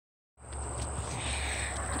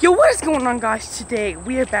Yo, what is going on, guys? Today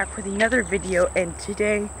we are back with another video, and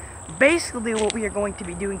today basically what we are going to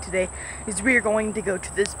be doing today is we are going to go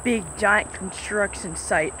to this big giant construction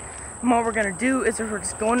site. And what we're going to do is we're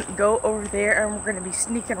just going to go over there, and we're going to be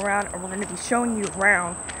sneaking around, and we're going to be showing you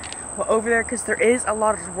around over there, because there is a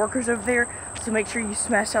lot of workers over there. So make sure you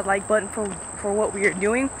smash that like button for what we are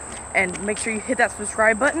doing, and make sure you hit that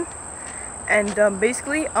subscribe button. And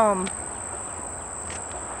basically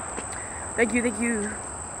thank you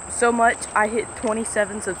so much. I hit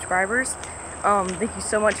 27 subscribers. Thank you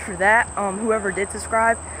so much for that. Whoever did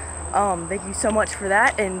subscribe, thank you so much for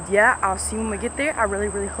that. And yeah, I'll see you when we get there. I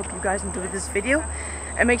really hope you guys enjoyed this video,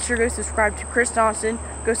 and make sure to go subscribe to Chris Johnson,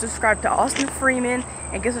 go subscribe to Austin Freeman,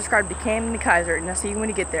 and go subscribe to Cam and Kaiser, and I'll see you when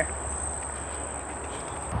you get there.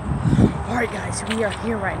 Alright guys, we are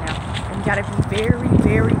here right now, and you gotta be very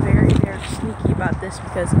sneaky about this,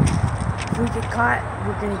 because if we get caught,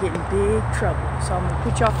 we're gonna get in big trouble. So I'm gonna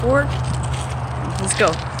put y'all forward. Let's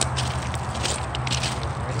go.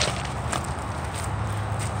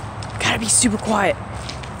 Gotta be super quiet,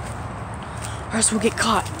 or else we'll get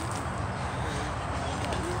caught.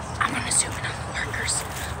 I'm gonna zoom in on the workers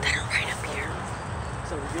that are right up here.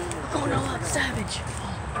 We're going all out savage.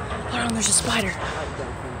 Hold on, there's a spider.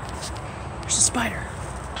 There's a spider.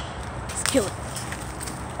 Let's kill it.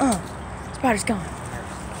 Spider's gone.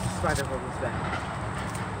 Spider hold us back.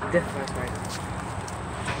 Death by spider.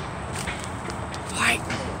 Alright,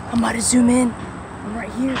 I'm about to zoom in. I'm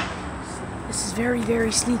right here. This is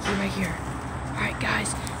very sneaky right here. Alright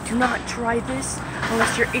guys, do not try this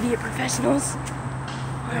unless you're idiot professionals.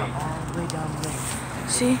 Alright. All the way down there.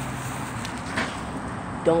 See?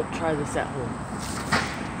 Don't try this at home.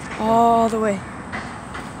 All the way.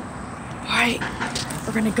 Alright,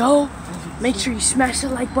 we're gonna go. Make sure you smash the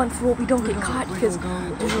like button for what we don't get caught, because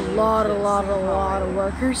there's a lot of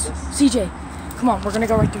workers. CJ, come on, we're gonna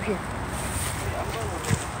go right through here.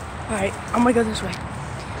 Alright, I'm gonna go this way.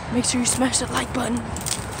 Make sure you smash that like button.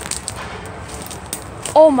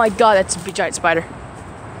 Oh my god, that's a big giant spider.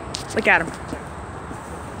 Look at him.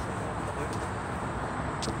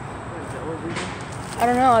 I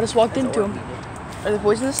don't know, I just walked into him. Are they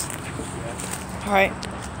poisonous? Alright.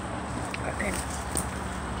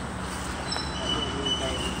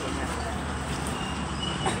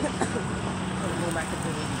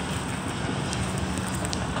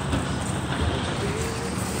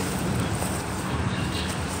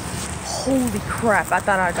 Holy crap, I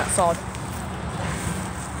thought I got sawed.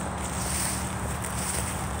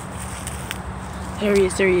 There he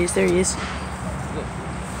is.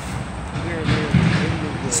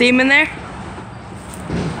 See him in there?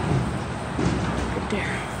 Right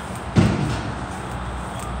there.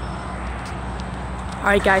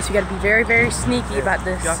 Alright guys, we gotta be very sneaky about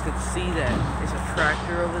this. Y'all could see that there's a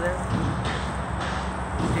tractor over there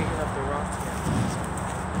digging up the rocks.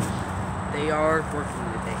 They are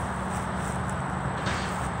working today.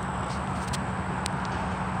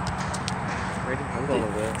 Ready? I'm going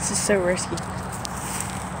over there. This is so risky.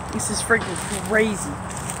 This is freaking crazy.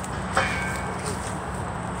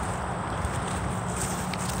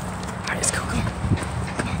 Alright, let's go, come on.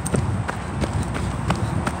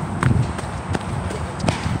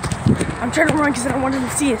 I'm trying to run because I don't want them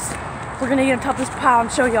to see us. We're gonna get on top of this pile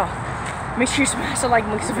and show y'all. Make sure you smash the like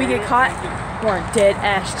button, because if we get caught, we're in dead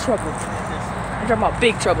ass trouble. I'm talking about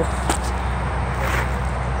big trouble.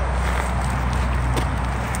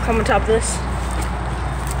 Come on top of this.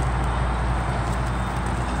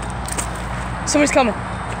 Somebody's coming.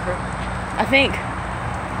 I think.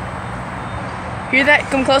 Hear that?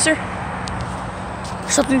 Come closer.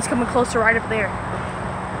 Something's coming closer right up there.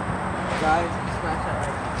 Guys, smash that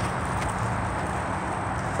right.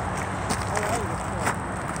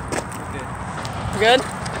 Good?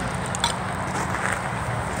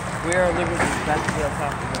 We are literally back to the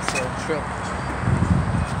top of this trail.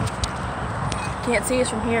 Can't see us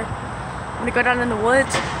from here. I'm gonna go down in the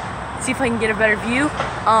woods, see if I can get a better view.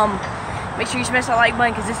 Make sure you smash that like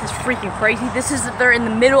button, because this is freaking crazy. They're in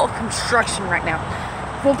the middle of construction right now.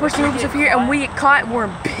 If one person moves up here and we get caught, we're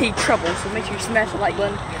in big trouble. So make sure you smash the like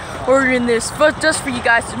button. We're doing this just for you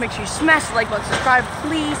guys, so make sure you smash the like button, subscribe,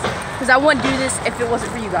 please, because I wouldn't do this if it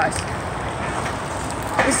wasn't for you guys.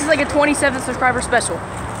 This is like a 27 subscriber special.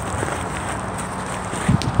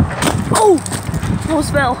 Oh!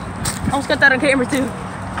 Almost fell. Almost got that on camera too.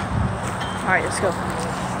 Alright, let's go.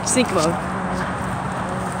 Sneak mode.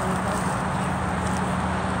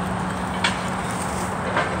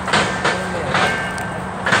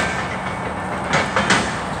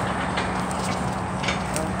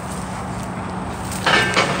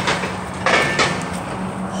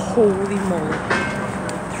 Holy moly.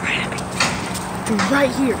 They're right at me. Dude,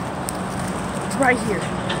 right here. It's right here.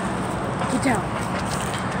 Get down.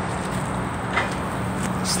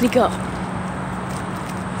 Sneak up.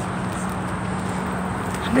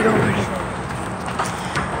 I'm gonna go over here.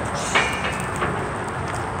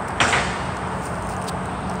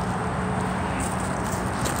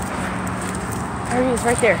 There he is,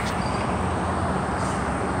 right there.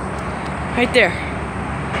 Right there.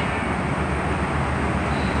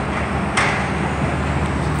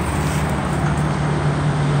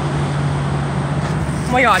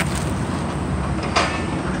 Oh my god.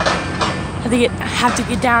 I have to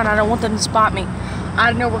get down. I don't want them to spot me. I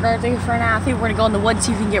don't know what we're gonna do for now. I think we're gonna go in the woods,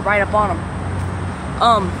 see if we can get right up on them.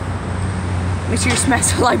 Make sure you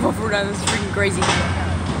smash the light bulb before we're done. This is freaking crazy.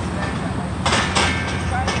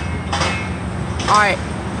 Alright,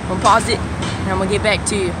 I'm gonna pause it and I'm gonna get back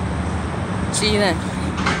to you. See you then.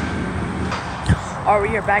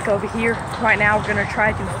 Alright, we are back over here. Right now we're gonna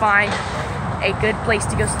try to find a good place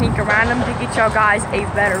to go sneak around them to get y'all guys a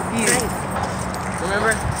better view.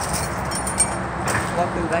 Remember?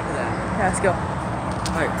 Walk through the back of that. Yeah, let's go.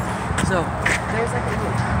 Alright, so there's like a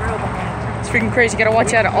little trail behind. It's freaking crazy. You gotta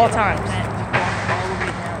watch out at all times.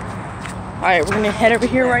 Alright, we're gonna head over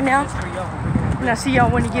here right now. And I'll see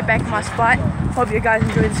y'all when you get back to my spot. Hope you guys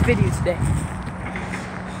enjoy this video today.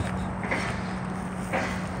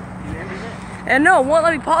 And no, it won't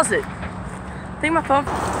let me pause it. I think my phone.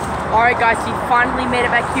 Alright guys, we finally made it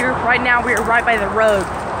back here. Right now we are right by the road.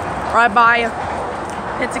 Right by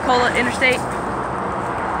Pensacola Interstate.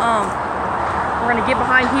 We're gonna get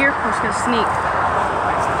behind here. We're just gonna sneak.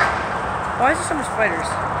 Why is there so much spiders?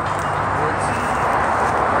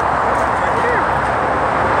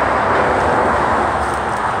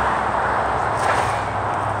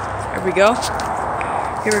 There we go.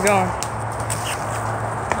 Here we're going.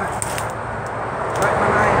 Right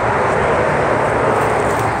behind.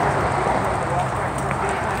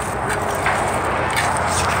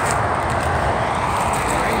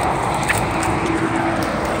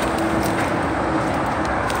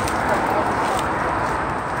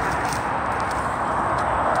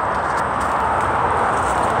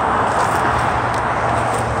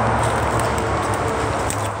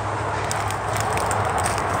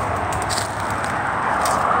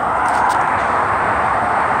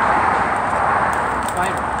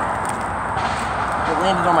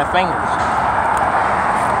 Landed on my fingers.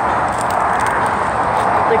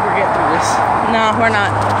 I think we're getting through this. No, we're not.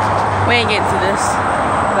 We ain't getting through this.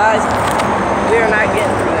 Guys, we are not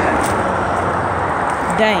getting through that.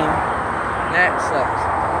 Damn. That sucks.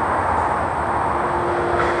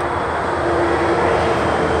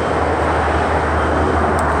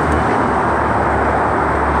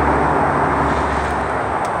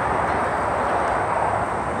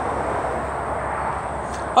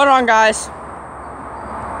 Hold on, guys.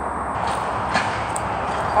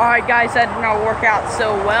 Alright guys, that did not work out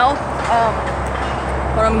so well.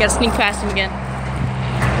 But I'm gonna sneak past him again.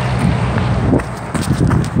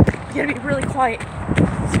 You gotta be really quiet.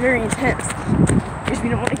 It's very intense. Because we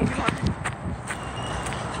don't want to get caught.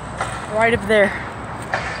 Right up there.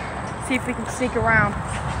 See if we can sneak around.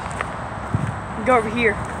 And go over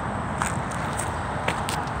here.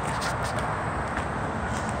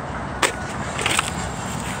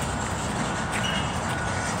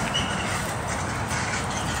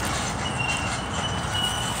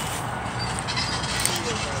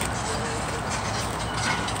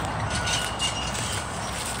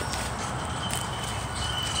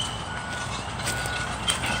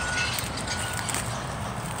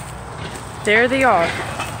 There they are.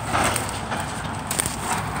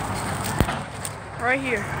 Right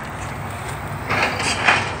here.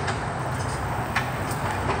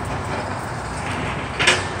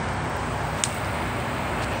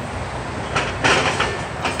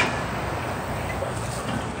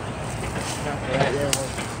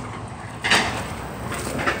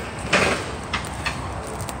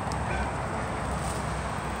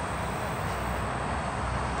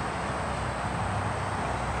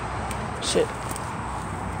 Shit.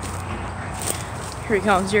 Here he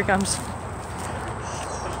comes, here he comes.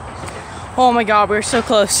 Oh my god, we're so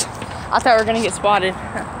close. I thought we were gonna get spotted.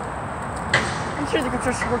 I'm sure the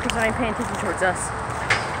construction workers aren't paying attention towards us.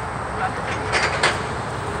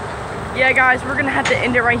 Yeah guys, we're gonna have to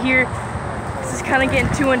end it right here. This is kind of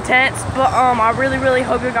getting too intense, but I really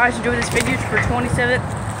hope you guys enjoy this video. It's for 27th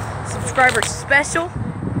subscriber special.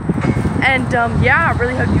 And yeah, I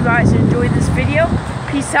really hope you guys enjoyed this video.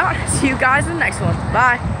 Peace out. See you guys in the next one.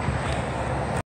 Bye.